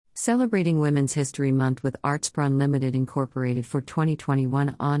Celebrating Women's History Month with Artsprung Limited Incorporated for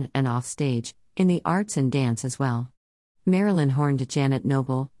 2021 on and off stage, in the arts and dance as well. Marilyn Horne to Janet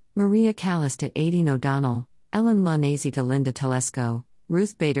Noble, Maria Callas to Aideen O'Donnell, Ellen Lanazzi to Linda Telesco,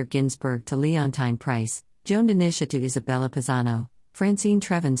 Ruth Bader Ginsburg to Leontine Price, Joan DeNisha to Isabella Pisano, Francine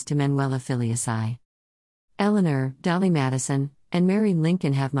Trevins to Manuela Filiasai. Eleanor, Dolly Madison, and Mary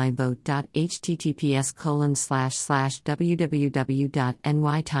Lincoln have my vote.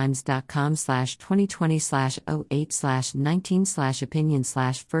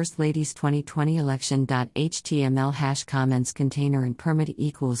 https://www.nytimes.com/2020/08/19/opinion/First Ladies 2020 election.html comments container and permit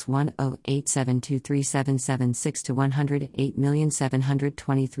equals 108723776 to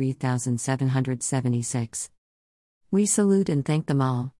 108,723,776. We salute and thank them all.